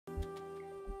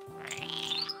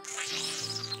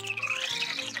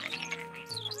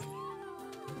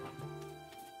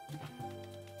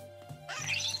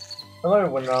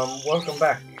Hello and welcome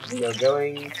back. We are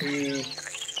going to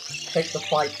take the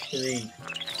fight to the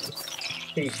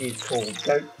species called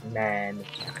Goat Man.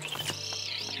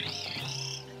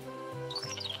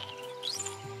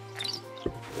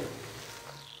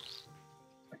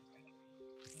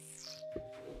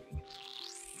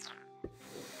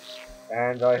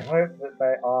 And I hope that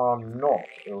they are not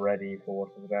ready for what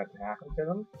is about to happen to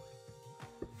them.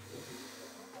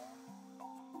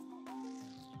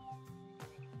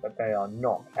 But they are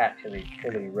not actually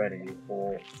fully ready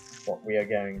for what we are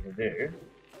going to do.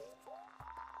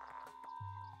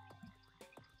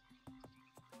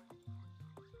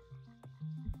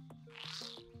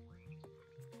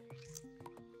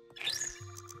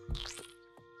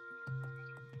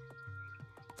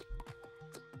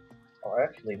 I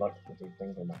actually like to put these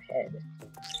things on my head.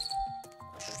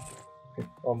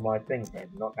 On my thing head,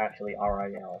 not actually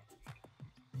RAL.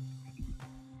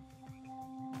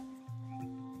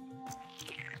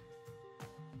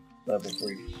 Level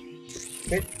 3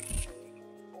 fit.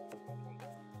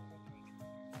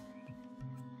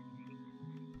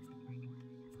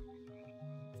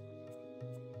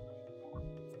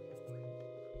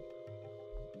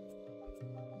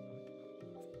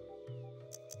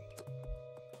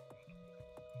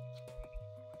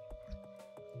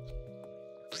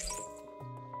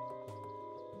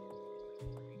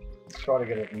 Try to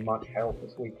get as much health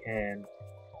as we can.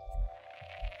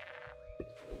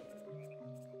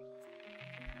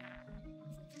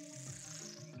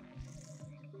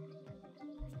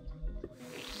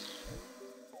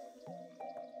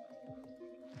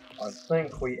 I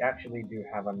think we actually do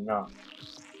have enough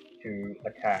to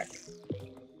attack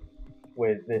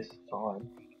with this time,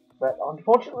 but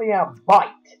unfortunately our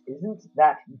bite isn't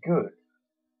that good.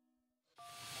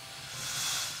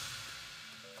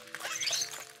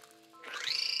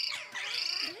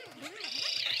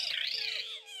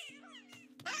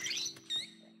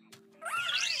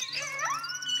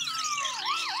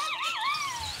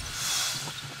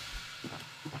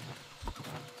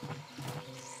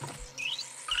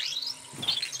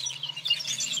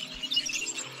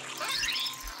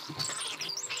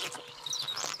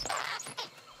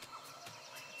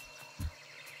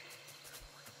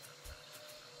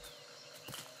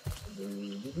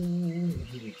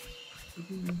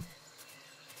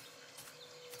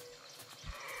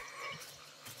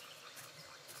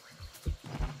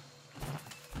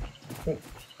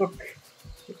 Look,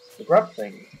 it's the grub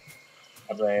thing.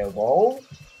 Have they evolved?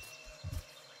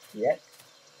 Yet?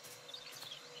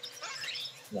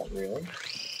 Not really.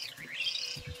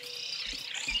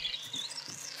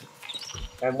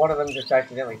 And one of them just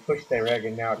accidentally pushed their egg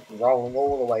and now it's rolling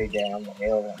all the way down the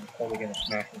hill and it's probably going to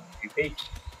smash into 2 pieces.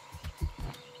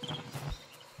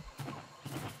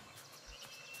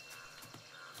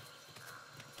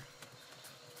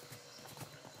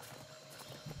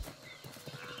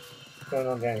 What's going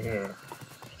on down here?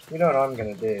 You know what I'm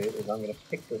going to do is I'm going to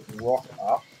pick this rock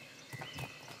up.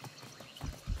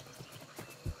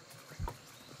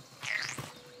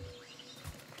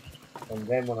 And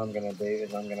then what I'm going to do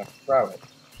is I'm going to throw it.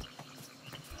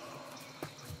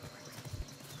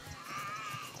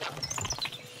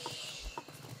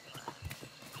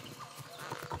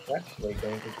 It's actually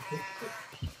going to hit it.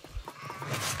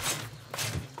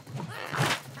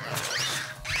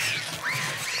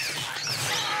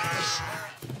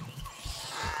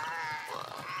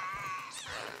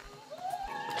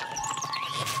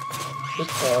 This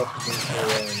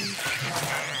person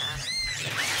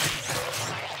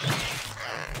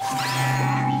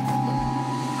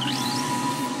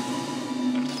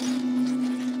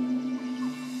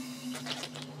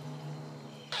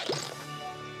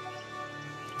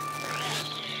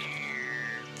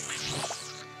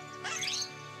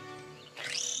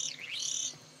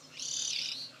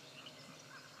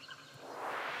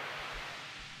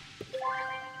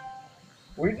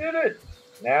We did it!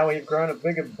 Now we've grown a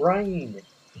bigger brain.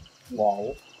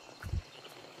 Lol.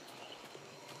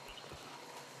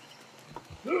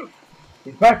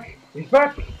 He's back! He's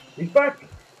back! He's back!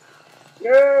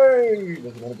 Yay!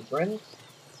 Does he want to be friends?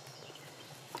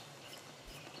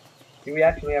 Do we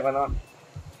actually have enough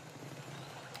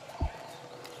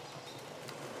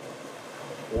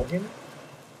for him?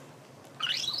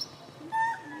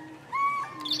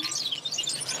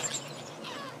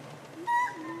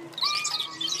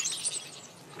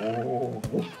 Oh.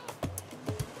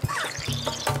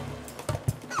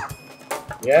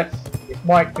 Yes, this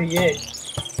might be it.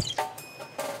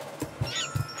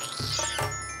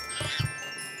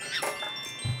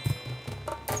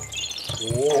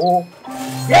 Oh.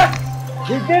 Yes!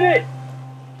 We did it!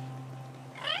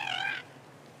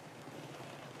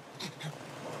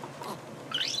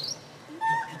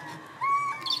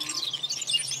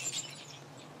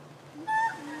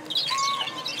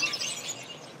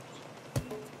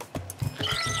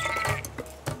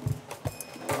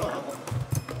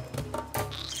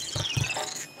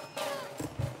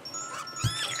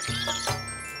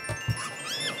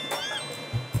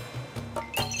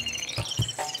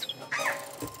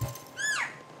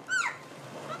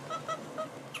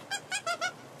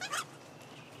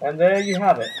 And there you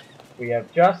have it. We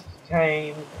have just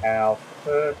tamed our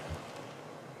first,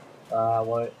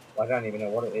 what, I don't even know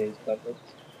what it is, but it's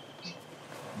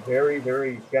it's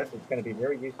going to be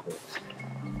very useful.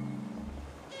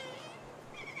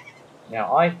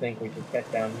 Now I think we should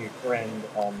test our new friend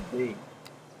on B.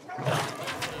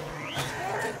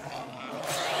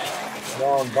 Come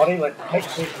on, buddy, let's take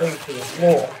this thing to the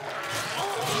floor.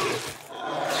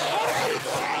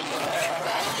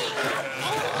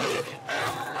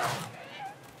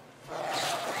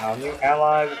 Our new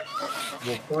ally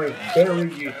will prove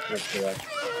very useful to us.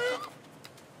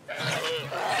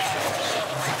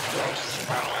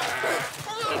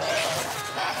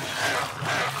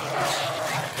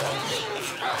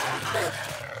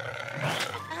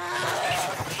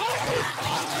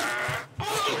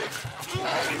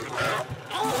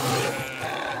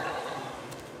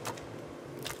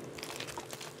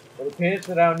 It appears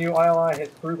that our new ally has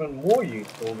proven more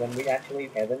useful than we actually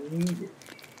ever needed.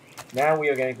 Now we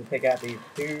are going to take out these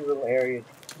two little areas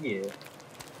here.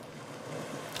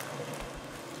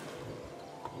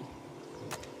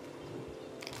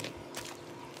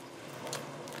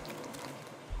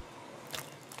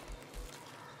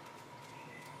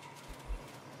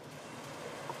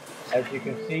 As you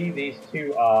can see, these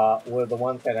two were the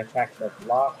ones that attacked us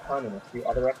last time in a few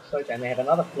other episodes, and they have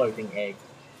another floating egg.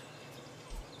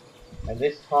 And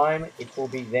this time, it will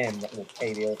be them that will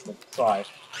pay the ultimate price.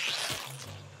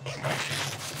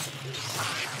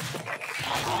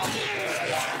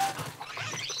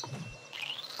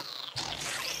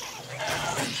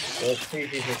 The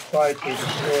species has tried to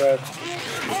destroy us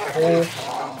before,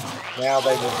 now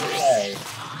they will pay.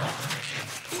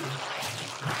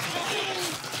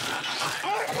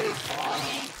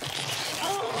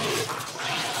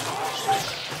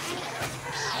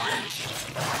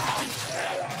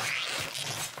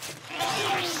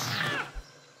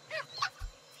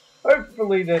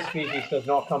 Hopefully this species does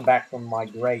not come back from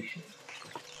migration.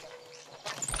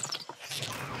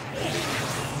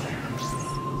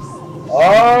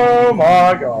 Oh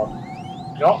my god.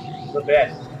 Not the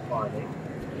best timing.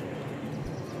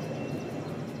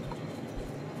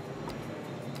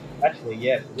 Actually,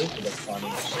 yes, it is the best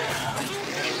timing.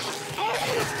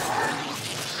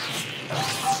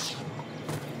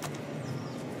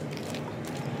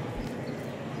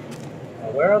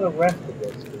 Now, where are the rest of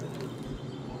this species?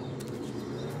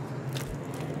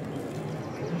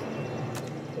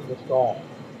 It's just gone.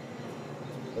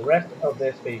 The rest of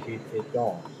their species is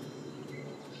gone.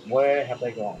 Where have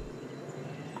they gone?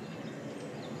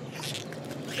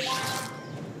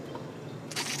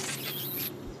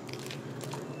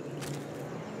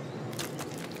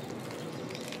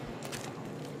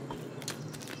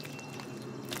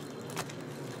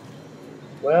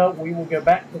 Well, we will go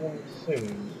back to them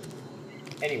soon.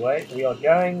 Anyway, we are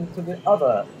going to the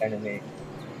other enemy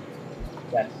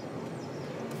that's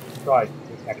tried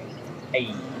to attack us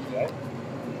ages ago.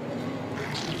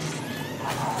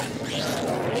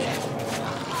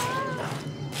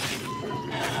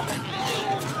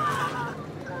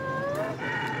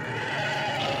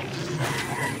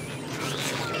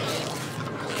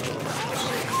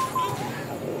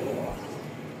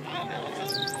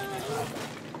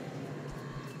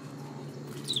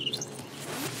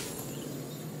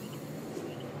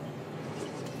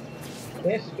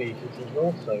 This species is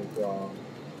also gone.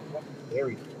 That's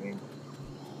very strange.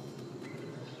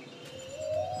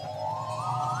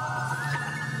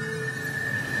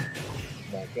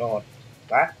 Oh my god.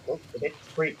 That looks a bit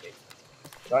creepy.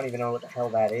 I don't even know what the hell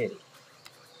that is.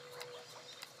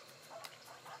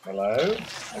 Hello? Are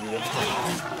you listening?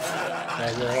 No,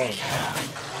 you're in.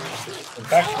 In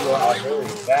fact, you are a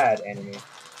very bad enemy.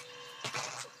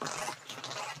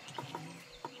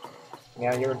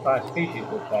 Now your entire species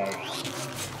will pay.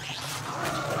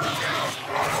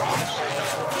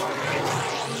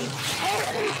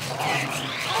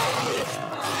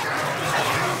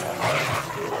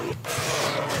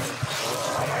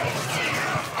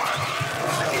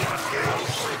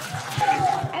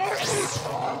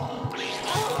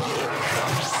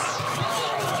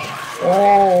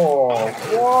 Oh,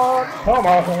 what? Come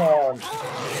on!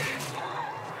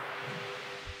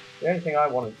 The only thing I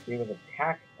wanted to do was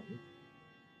attack them.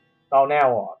 Oh,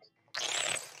 now what?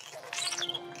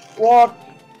 What?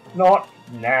 Not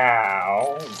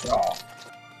now. God.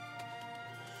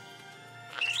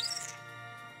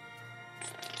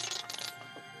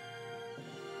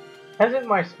 Hasn't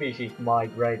my species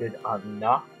migrated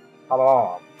enough? Come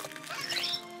on.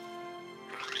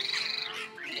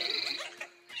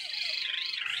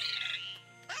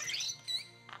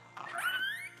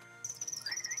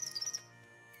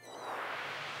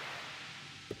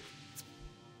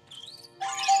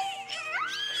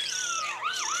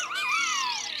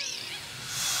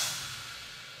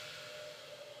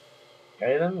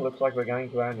 And looks like we're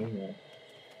going to our new net.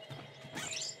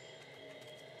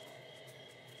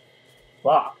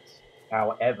 But,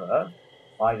 however,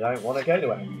 I don't want to go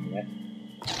to our new net.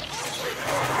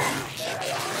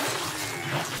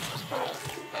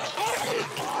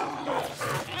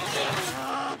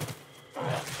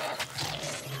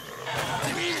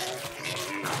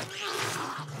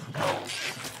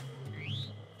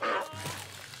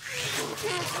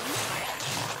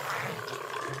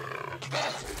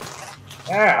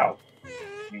 Ow!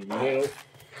 You little...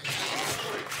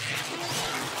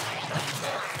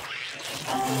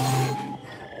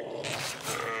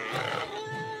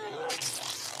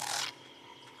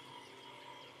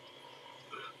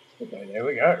 Okay, there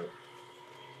we go.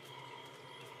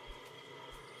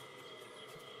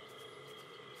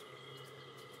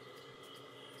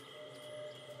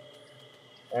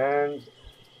 And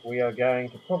we are going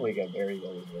to probably go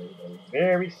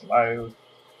very slow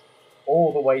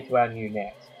all the way to our new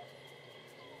net.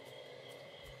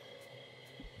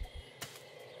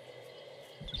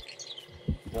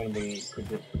 When we could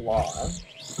just fly.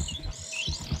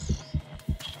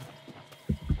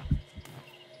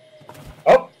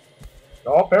 Oh!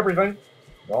 Stop everything!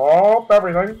 Stop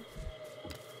everything!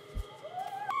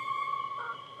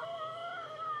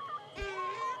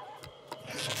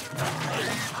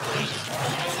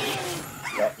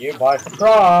 Got you by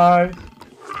surprise!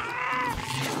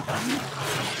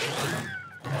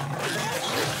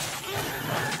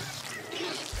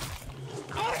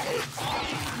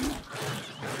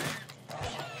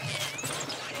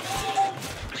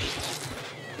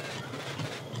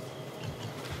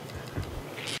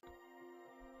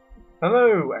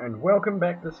 Hello, and welcome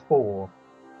back to Spore.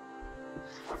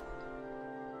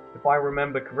 If I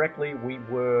remember correctly, we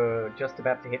were just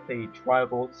about to hit the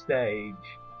tribal stage.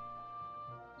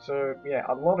 So, yeah,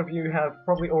 a lot of you have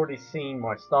probably already seen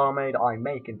my Star Maid. I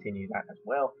may continue that as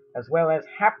well as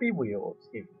Happy Wheels,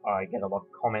 if I get a lot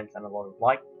of comments and a lot of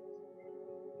likes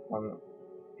on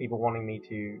people wanting me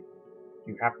to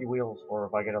do Happy Wheels, or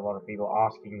if I get a lot of people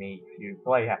asking me to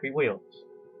play Happy Wheels.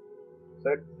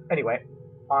 So, anyway,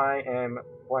 I am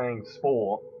playing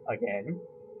Spore again.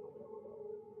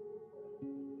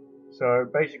 So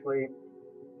basically,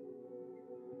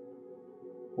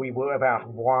 we were about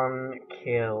 1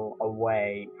 kill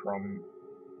away from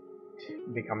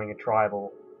becoming a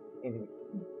tribal,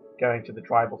 going to the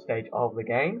tribal stage of the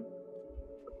game.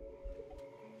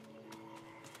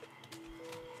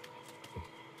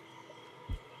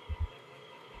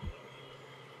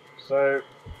 So,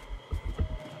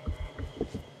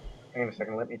 hang on a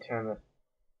second, let me turn the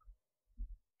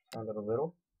sound up a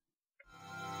little.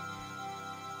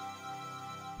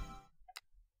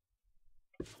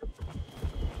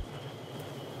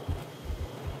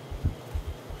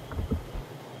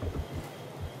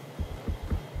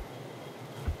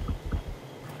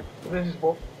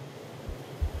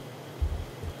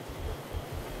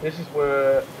 This is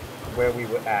where we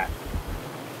were at,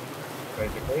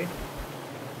 basically.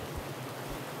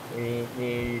 We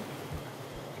need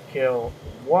to kill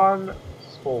 1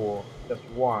 spore, just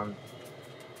one.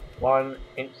 One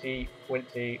incy,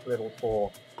 wincy little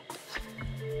spore.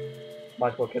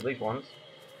 Might as well kill these ones.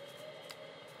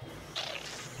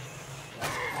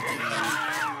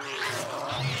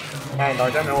 And I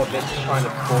don't know what this kind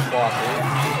of spore class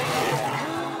is.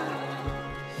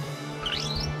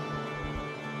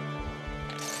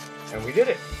 And we did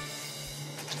it!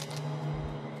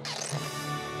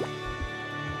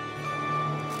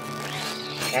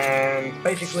 And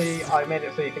basically, I made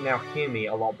it so you can now hear me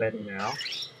a lot better now.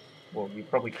 Well, you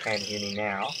probably can hear me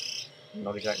now. I'm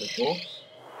not exactly sure.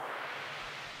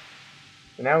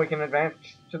 So now we can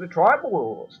advance to the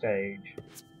tribal stage.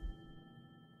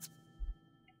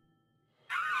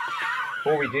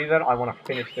 Before we do that, I want to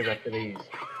finish the rest of these.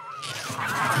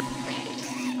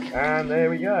 And there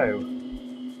we go.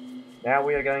 Now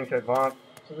we are going to advance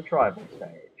to the tribal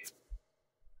stage.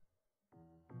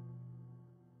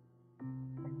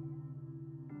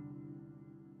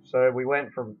 So we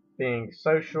went from being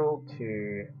social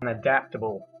to an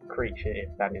adaptable creature,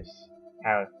 if that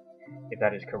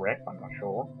is correct, I'm not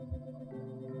sure.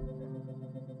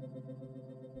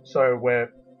 So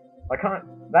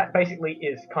that basically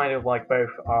is kind of like both,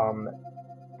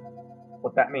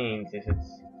 what that means is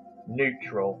it's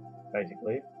neutral,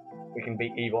 basically. We can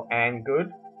be evil and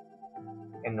good,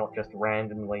 and not just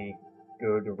randomly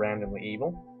good or randomly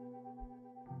evil.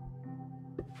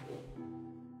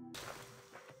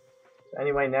 So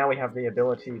anyway, now we have the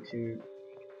ability to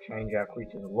change our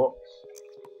creature's looks.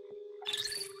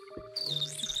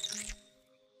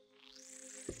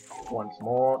 Once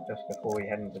more, just before we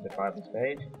head into the tribal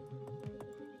stage.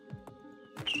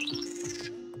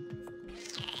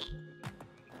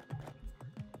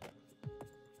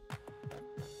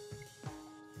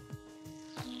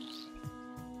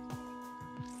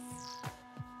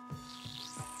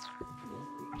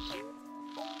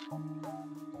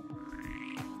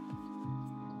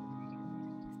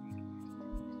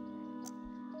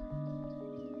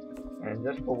 And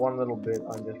just for one little bit,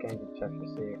 I'm just going to check to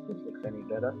see if this looks any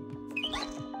better.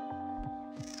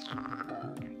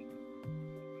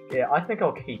 Yeah, I think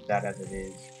I'll keep that as it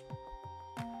is.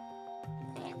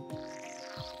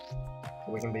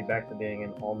 So we can be back to being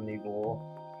an omnivore.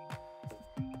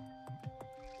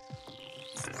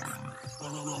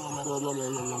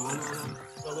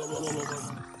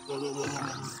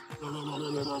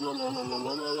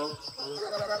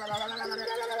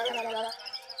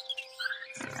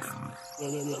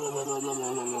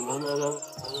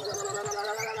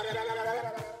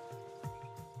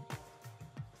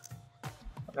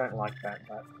 I don't like that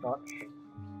much.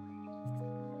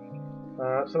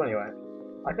 So anyway,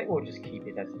 I think we'll just keep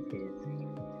it as it is.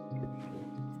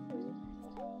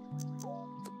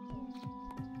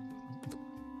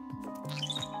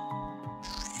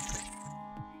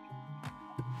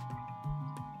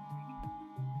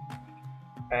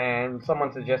 And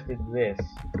someone suggested this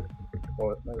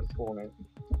for this morning.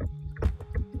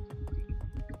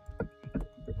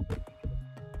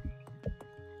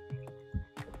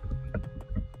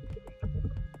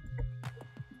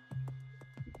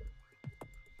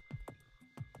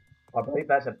 I believe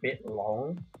that's a bit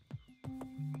long.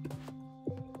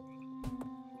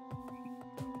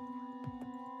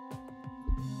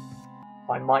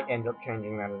 I might end up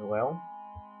changing that as well.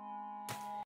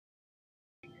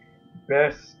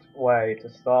 Best way to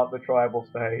start the tribal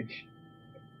stage.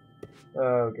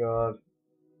 Oh god.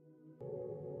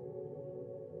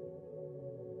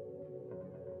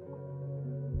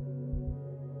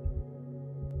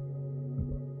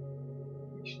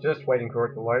 It's just waiting for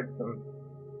it to load.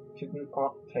 Shouldn't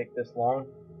not take this long.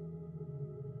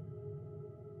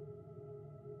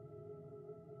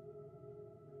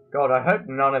 God, I hope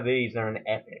none of these are an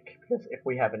epic, because if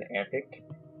we have an epic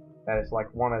that is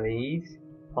like one of these,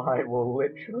 I will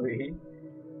literally...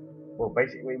 Well,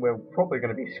 basically, we're probably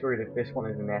going to be screwed if this one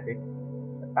is an epic.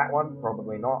 That one,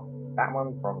 probably not. That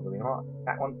one, probably not.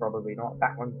 That one, probably not.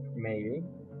 That one, maybe.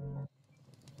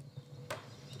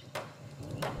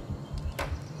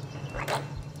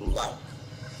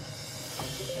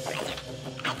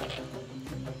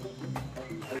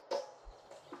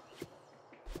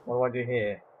 What do I do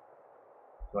here?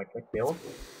 Do I click build?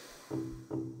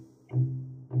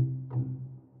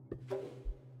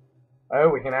 Oh,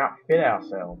 we can outfit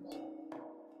ourselves.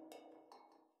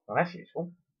 Well, that's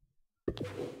useful.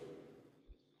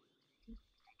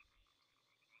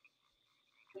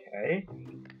 Okay.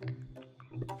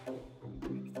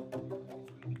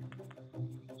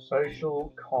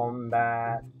 Social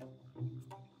combat.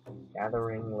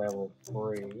 Gathering level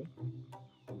 3.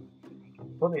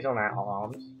 Put these on our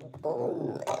arms.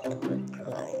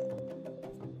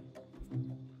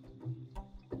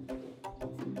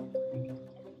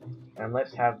 And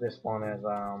let's have this one as,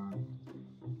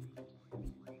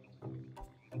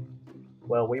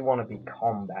 well, we want to be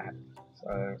combat,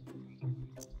 so...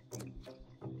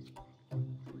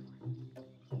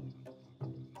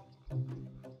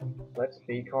 Let's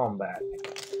be combat.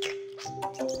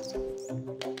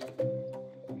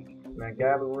 Now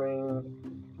gathering,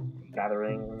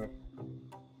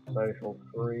 social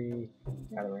 3,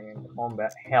 gathering and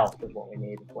combat, health is what we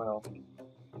need as well.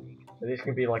 So this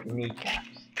can be like kneecaps.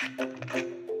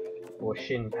 Or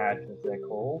shin pads as they're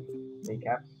called.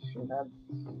 Kneecaps, shin pads,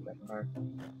 I don't know.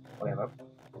 Whatever.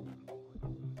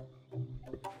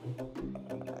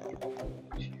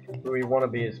 We want to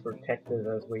be as protected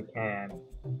as we can.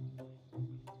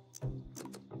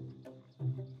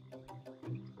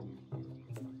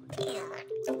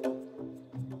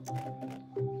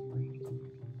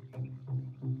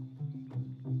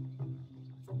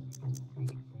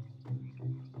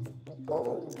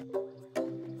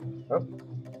 Oh,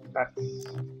 that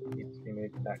needs to be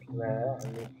moved back there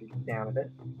and needs to be down a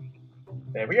bit.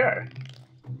 There we go.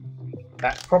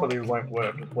 That probably won't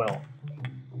work as well,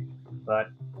 but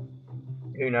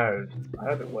who knows? I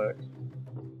hope it works.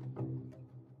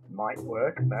 Might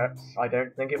work, but I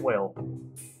don't think it will.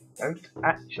 Don't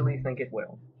actually think it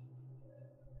will.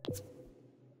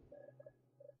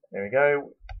 There we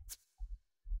go.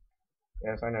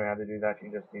 Yes, I know how to do that.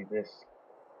 You just do this.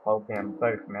 Hold down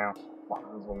both mouse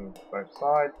buttons on both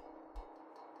sides.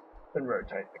 Then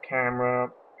rotate the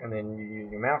camera. And then you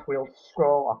use your mouse wheel to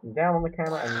scroll up and down on the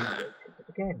camera and you rotate it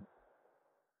again.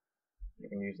 You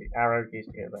can use the arrow keys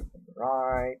to get left and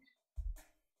right.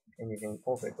 And you can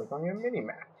also click on your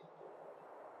mini-map.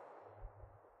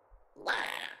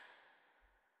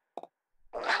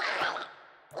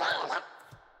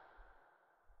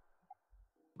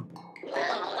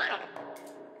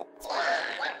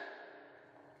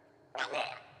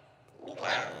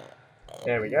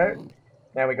 There we go.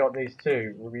 Now we got these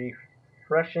two.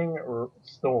 Refreshing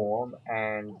Storm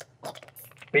and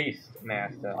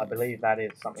Beastmaster. I believe that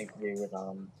is something to do with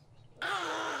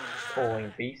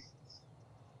calling beasts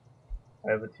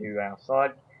over to our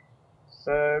side.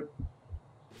 So,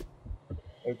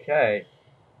 okay.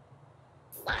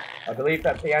 I believe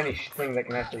that the only thing that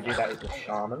can actually do that is the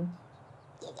Shaman.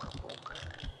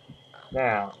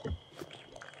 Now,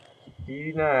 do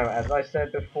you know, as I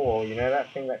said before, you know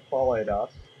that thing that followed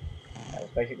us? That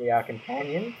was basically our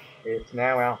companion. It's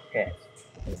now our pet.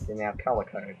 It's in our color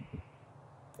code.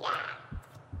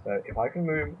 So if I can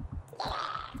move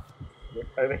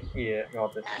over here,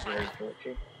 God, this is really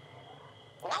glitchy.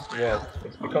 Well,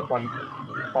 it's because my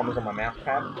thumb is on my mouse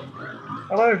pad.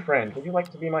 Hello, friend. Would you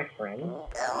like to be my friend?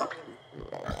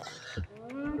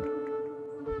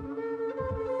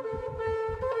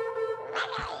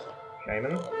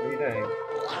 Shaman, what are you doing?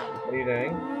 What are you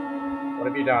doing? What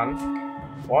have you done?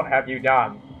 What have you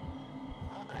done?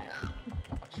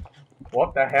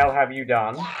 What the hell have you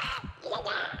done?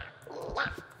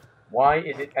 Why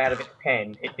is it out of its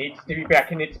pen? It needs to be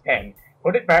back in its pen.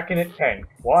 Put it back in its pen.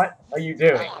 What are you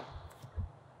doing?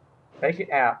 Take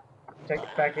it out. Take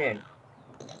it back in.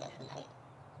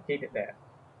 Keep it there.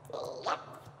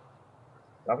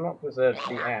 Does not deserve to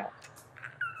be out.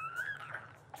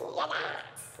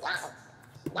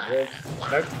 Well,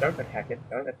 no, don't attack it.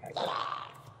 Don't attack it.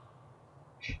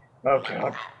 Oh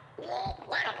god.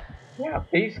 Yeah,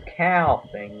 these cow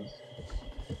things.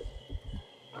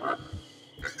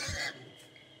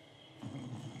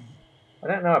 I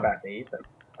don't know about these, but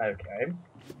okay.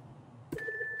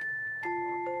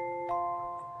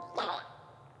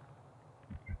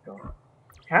 God.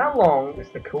 How long is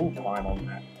the cool time on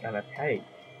that gonna take?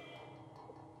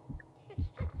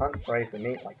 Hunt prey for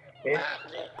meat like fish.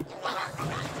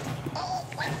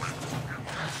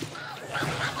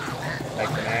 Make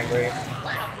them angry.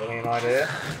 Really an idea.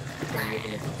 I'm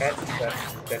using a pet, but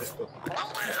instead it's just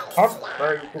hunt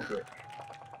prey for good.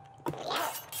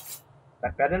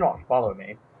 That better not follow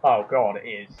me. Oh god, it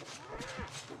is.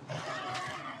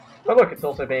 But look, it's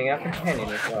also being our companion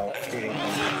as well, shooting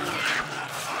things.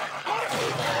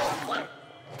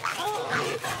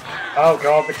 Oh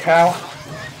god, the cow!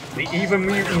 The evil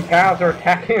mutant cows are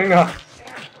attacking us!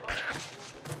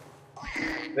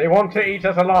 They want to eat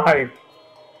us alive!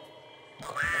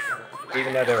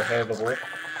 Even though they're a herbivore.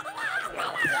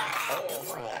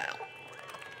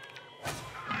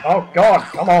 Oh god,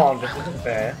 come on, this isn't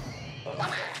fair.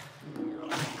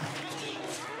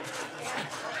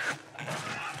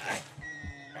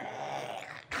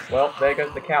 Well, there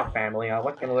goes the cow family. I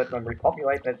was going to let them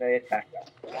repopulate, but they attacked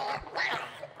us.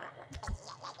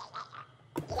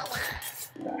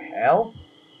 The hell?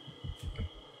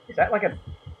 Is that like a...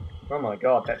 Oh my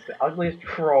god, that's the ugliest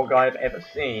troll guy I've ever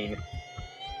seen.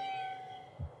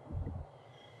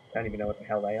 Don't even know what the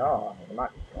hell they are. They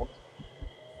might be frogs.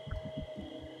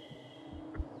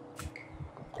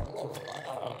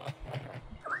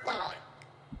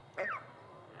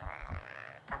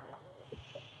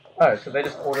 Oh, so they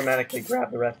just automatically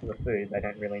grab the rest of the food. They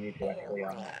don't really need to actually,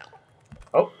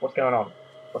 Oh, what's going on?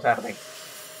 What's happening?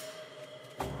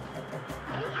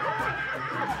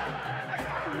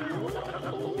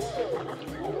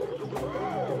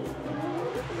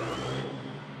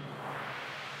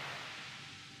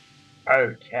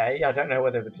 Okay, I don't know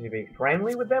whether to be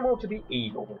friendly with them or to be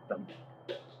evil with them.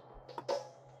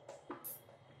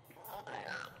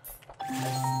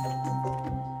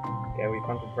 Okay, we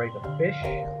concentrate the fish.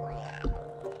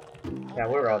 Now,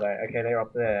 where are they? Okay, they're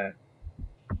up there.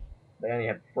 They only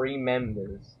have 3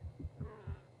 members.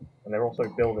 And they're also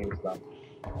building stuff.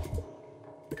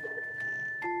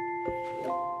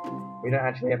 We don't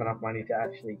actually have enough money to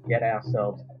actually get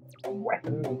ourselves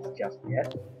weapons just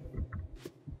yet.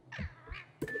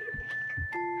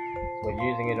 We're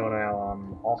using it on our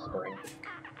offspring.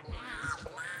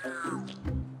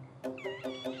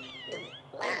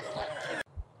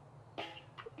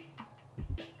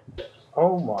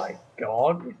 Oh my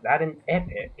god, is that an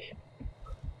epic?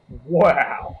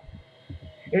 Wow!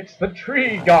 It's the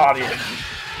Tree Guardian!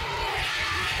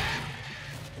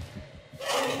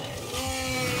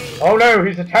 Oh no,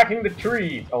 he's attacking the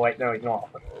trees! Oh wait, no he's not.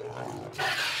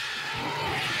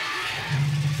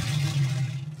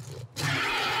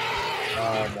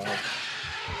 Oh no.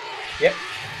 Yep.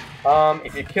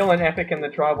 If you kill an epic in the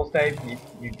tribal stage,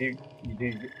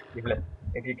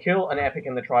 if you kill an epic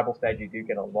in the tribal stage, you do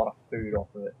get a lot of food off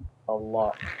of it. A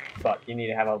lot. But you need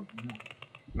to have a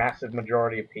massive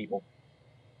majority of people.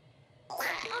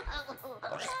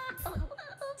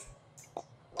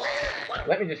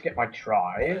 Let me just get my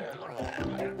tribe.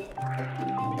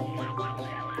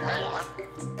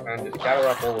 And just gather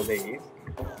up all of these.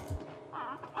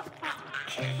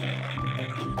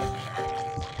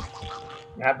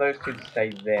 Have those two stay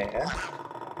there.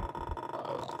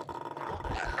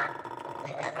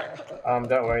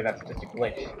 Don't worry, that's just a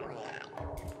glitch.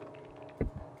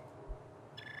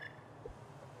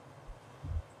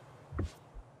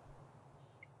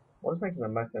 What is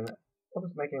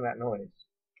making that noise?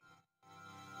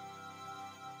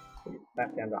 Put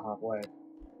that down to halfway.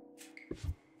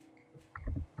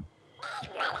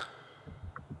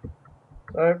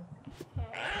 So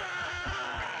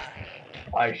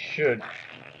I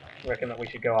reckon that we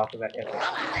should go after that epic.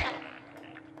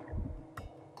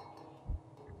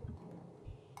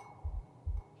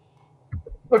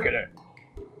 Look at it!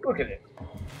 Look at it!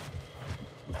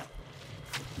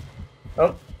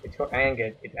 Oh, it's got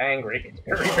angered. It's angry. It's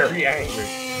very, very angry.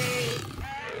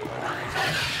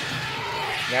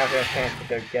 Now's our chance to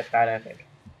go get that epic.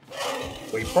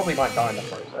 We probably might die in the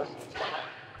process.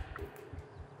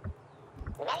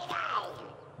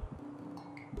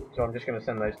 So I'm just going to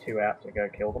send those two out to go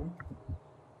kill them.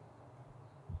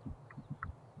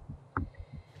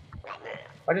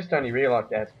 I just only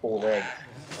realised it has 4 legs.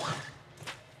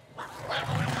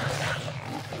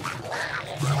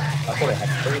 I thought it had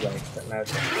 3 legs, but now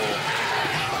it's got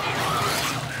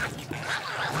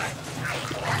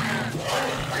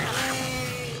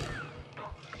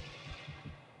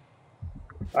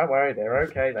 4. Don't worry, they're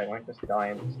okay, they won't just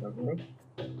die instantly.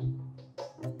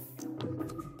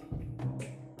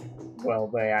 Well,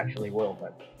 they actually will,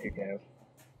 but who cares?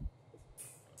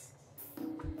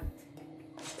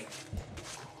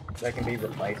 They can be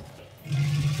replaced.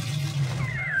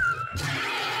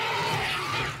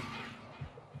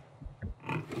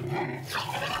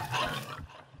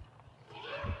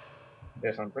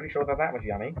 Yes, I'm pretty sure that that was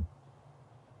yummy.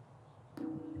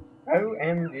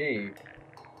 OMG.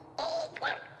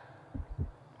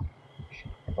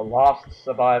 The last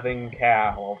surviving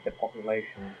cow of the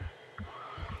population.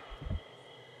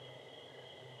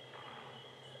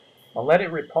 I'll let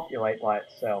it repopulate by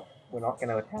itself. We're not going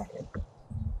to attack it.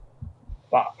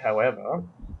 But, however,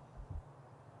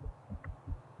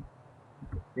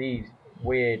 these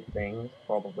weird things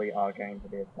probably are going to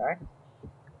be attacked.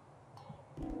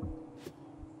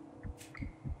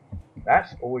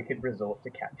 That's or we could resort to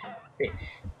catching fish.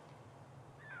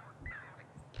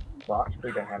 But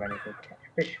we don't have anything to catch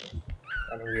fish with.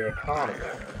 And we're a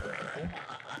carnivore.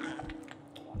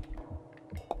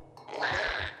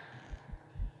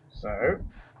 So,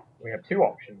 we have 2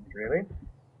 options, really.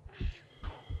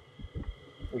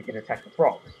 We can attack the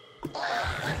frogs.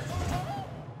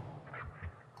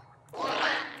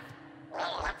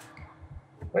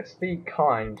 Let's be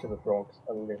kind to the frogs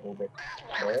a little bit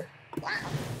first,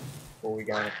 before we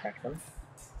go and attack them.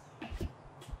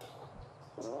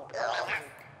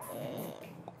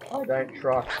 I don't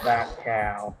trust that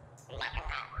cow.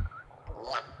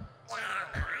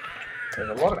 There's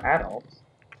a lot of adults.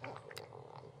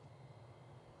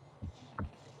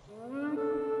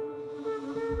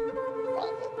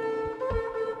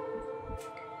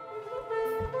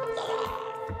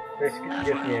 This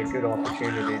gives me a good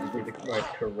opportunity to do the most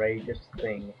courageous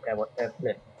thing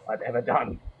I've ever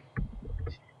done.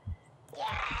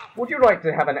 Would you like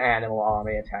to have an animal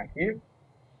army attack you?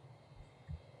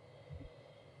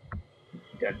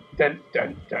 Dun dun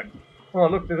dun dun. Oh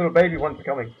look, the little baby ones are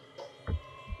coming.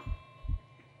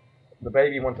 The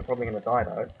baby ones are probably going to die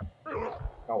though.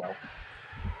 Oh well.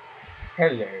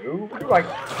 Hello, would you like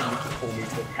for me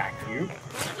to attack you?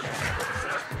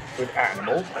 With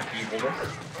animals and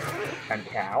evilness, and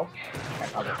cows,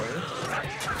 and other things.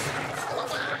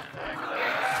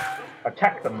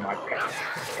 Attack them, my pets.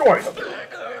 Destroy them.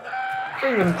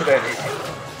 Bring them to their knees.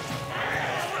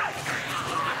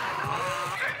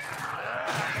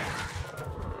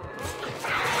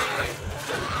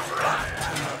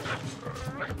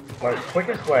 Most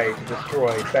quickest way to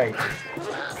destroy bases.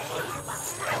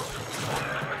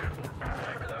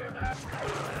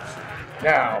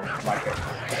 Now, my pets,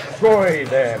 destroy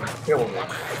them, kill them.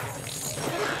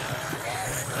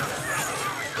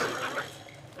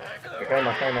 Okay,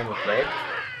 my phone is dead.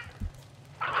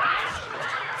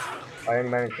 I only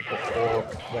managed to kill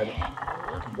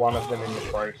 1 of them in the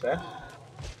process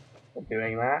of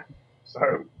doing that.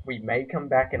 So, we may come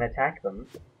back and attack them.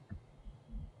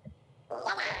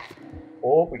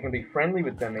 Or we can be friendly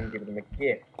with them and give them a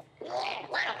gift.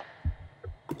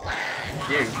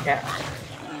 You cat.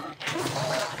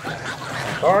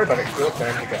 I'm sorry, but it's your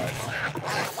turn to go.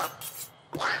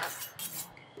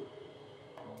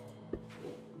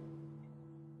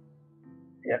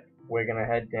 Yep, we're gonna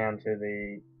head down to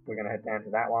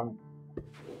that one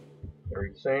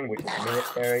very soon, which is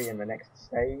military in the next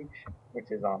stage,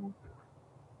 which is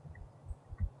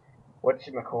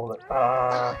Whatchamacallit?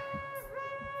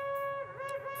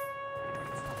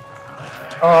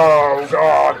 Oh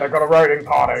god, they've got a raiding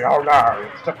party. Oh no,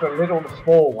 it's just a little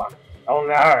small one. Oh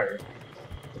no.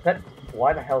 Is that,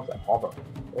 why the hell's it hovering?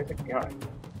 Where's it going?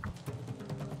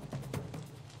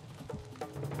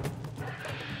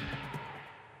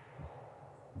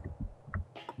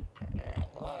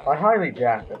 I highly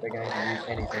doubt that they're going to use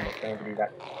anything that's going to do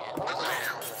that.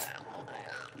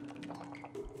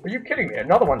 Are you kidding me?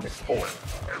 Another one just spawned.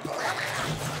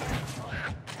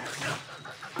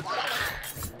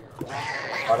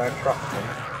 I don't trust them.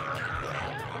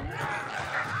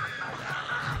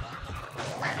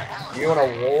 You want a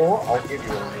war? I'll give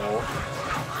you a war.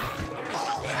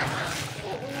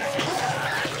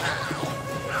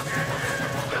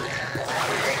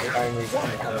 The only one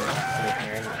that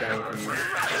has is going to use.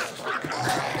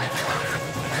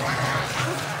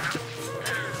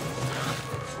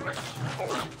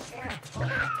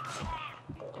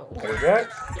 There we go.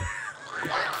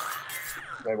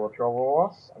 They will trouble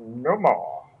us no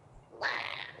more.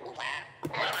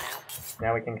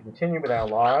 Now we can continue with our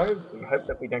lives and hope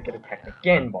that we don't get attacked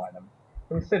again by them,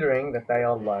 considering that they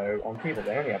are low on people.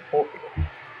 They only have 4 people.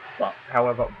 But,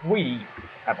 however, we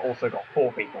have also got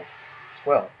 4 people as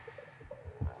well.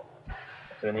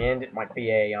 So in the end, it might be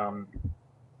a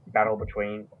battle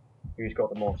between who's got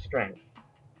the more strength.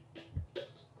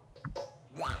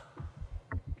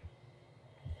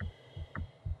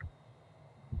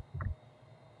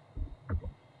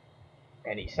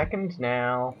 Any second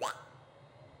now.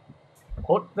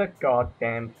 Put the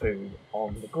goddamn food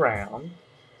on the ground.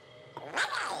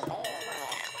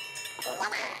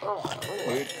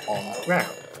 Food on the ground.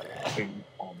 Food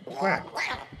on the ground.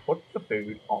 Put the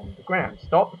food on the ground.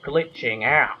 Stop glitching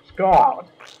out. God!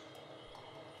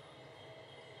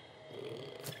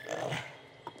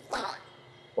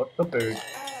 Put the food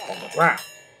on the ground.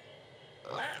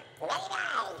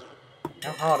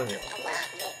 How hard is it?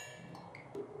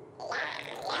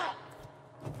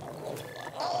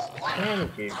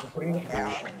 Thank you for putting the food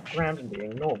on the ground and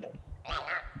being normal.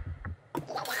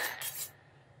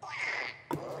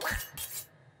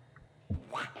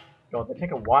 God, they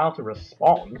take a while to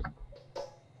respond.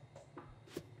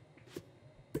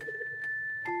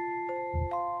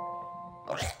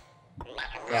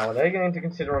 Now, are they going to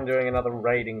consider on doing another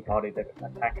raiding party that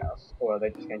attack us, or are they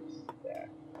just going to sit there?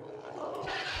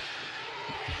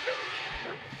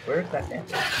 Where is that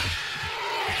epic?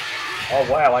 Oh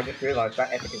wow, I just realised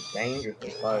that epic is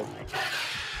dangerously close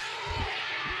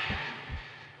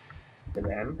to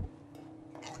them.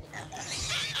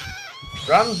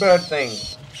 Run, bird thing!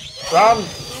 Run!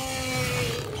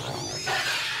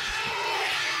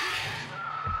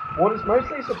 What is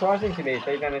mostly surprising to me is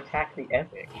they then attack the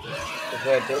epic.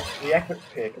 Because the epic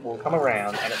pick will come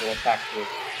around and it will attack it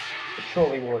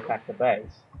surely will attack the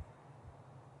base.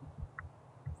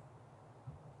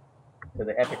 So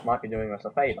the epic might be doing us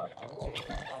a favour.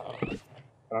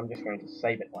 But I'm just going to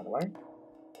save it, by the way.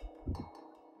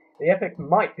 The epic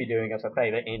might be doing us a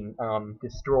favour in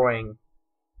destroying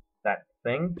that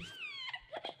thing.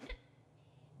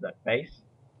 That base.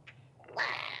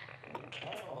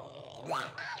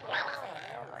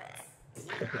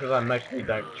 It's because I mostly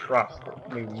don't trust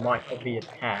that we might be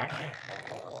attacked.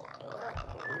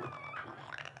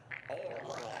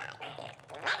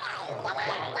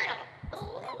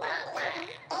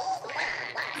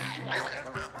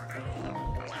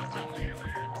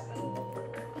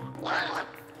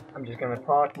 I'm just going to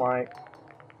park my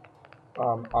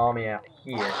army out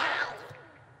here.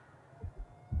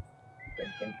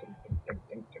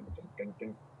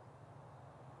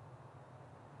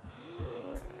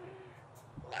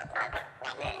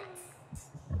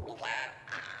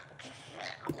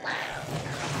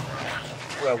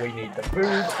 Well, we need the food,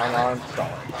 and I'm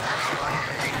sorry.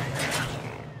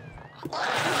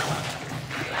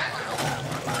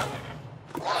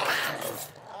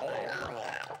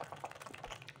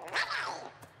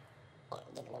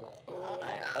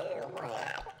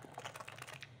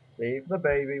 Leave the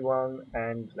baby one,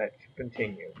 and let's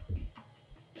continue.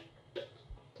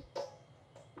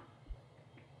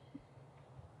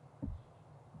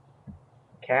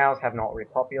 Cows have not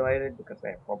repopulated because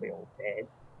they're probably all dead.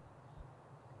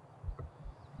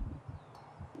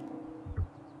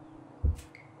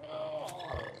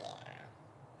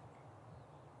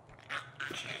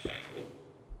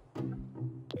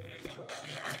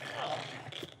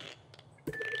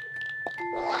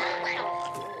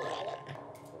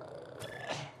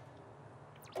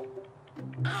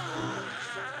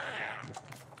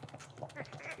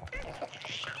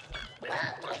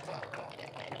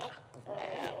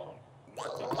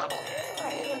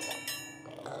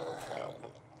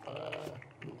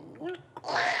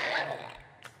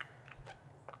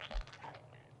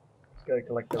 go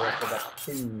collect the rest of that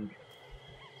food.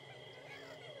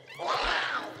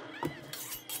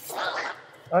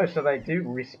 Oh, so they do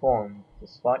respawn,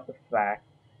 despite the fact...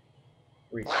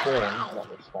 Respawn, not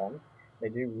respawn. They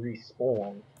do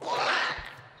respawn,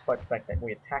 despite the fact that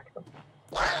we attack them.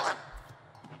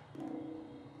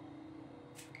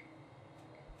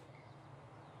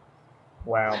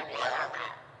 Wow.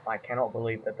 I cannot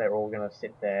believe that they're all going to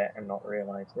sit there and not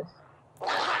realize this.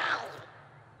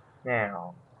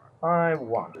 Now, I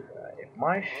wonder if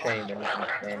my shaman can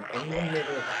stand in the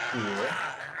middle here,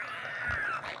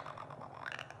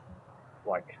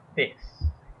 like this,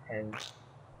 and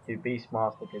do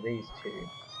Beastmaster to these two.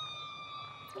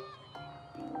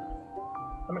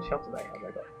 How much health do they have?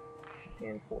 They got 50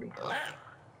 and 40 health.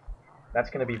 That's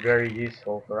going to be very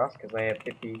useful for us because they have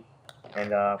 50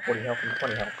 and 40 health and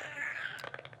 20 health.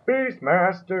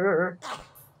 Beastmaster!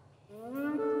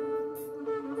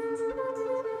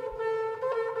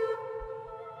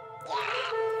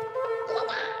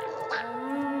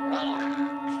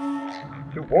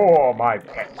 To war, my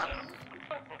pets!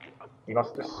 You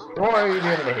must destroy the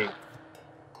enemy!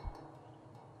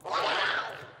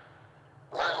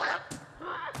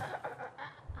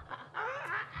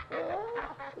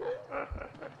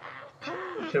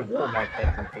 To war, my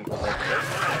pets and people, basically.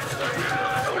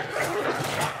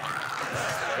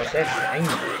 But they're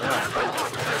dangerous, aren't they?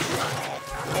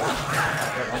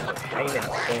 Shaman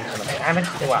doing some damage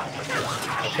to us.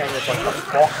 The Shaman's like the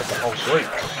boss of the whole group.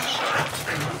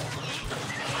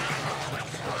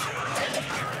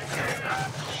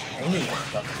 Shaman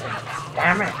does some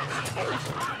damage.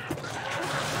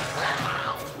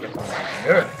 Get some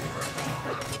nerve.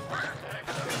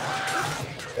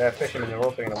 The fishermen are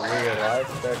also going to realize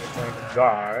that they're just going to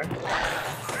die.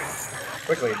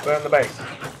 Quickly, burn the base.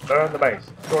 Burn the base.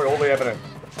 Destroy all the evidence.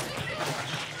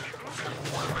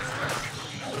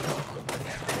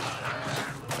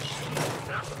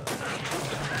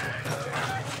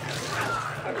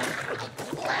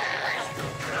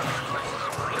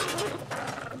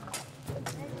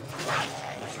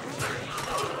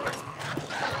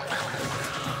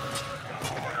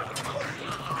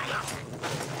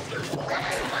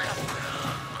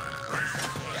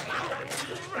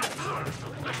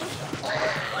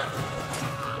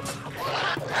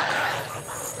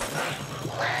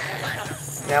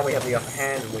 Now we have the upper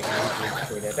hand and we can easily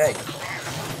destroy their base.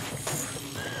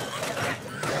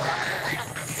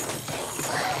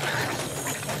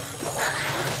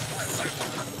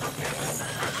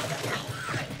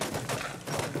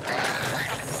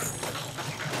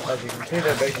 As you can see,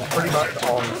 their base is pretty much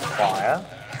on fire.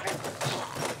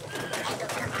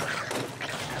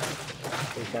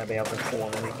 Please don't be able to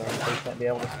spawn anything. Please don't be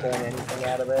able to spawn anything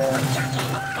out of there.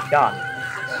 Done.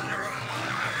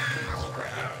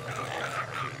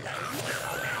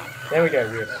 There we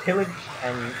go, we have pillaged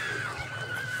and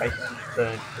basically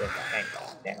burned their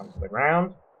tanks down to the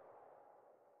ground.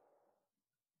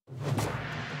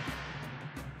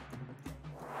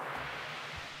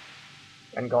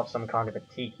 And got some kind of a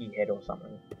tiki head or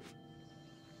something.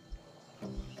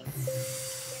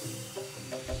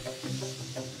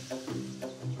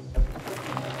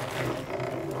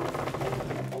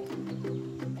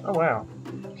 Oh wow,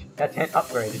 that tent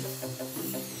upgraded.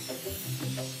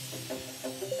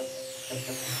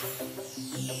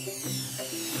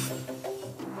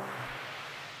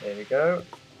 There we go.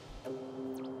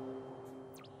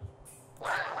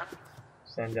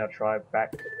 Send our tribe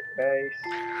back to base.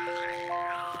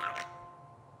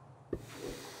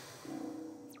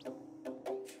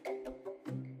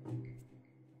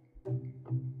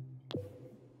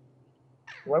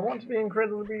 Do I want to be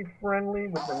incredibly friendly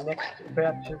with the next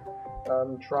batch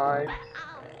of tribes?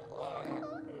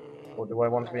 Or do I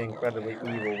want to be incredibly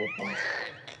evil with them?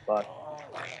 But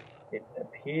it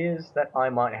appears that I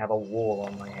might have a war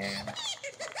on my hands.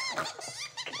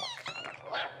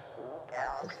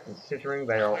 Considering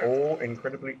they are all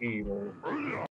incredibly evil.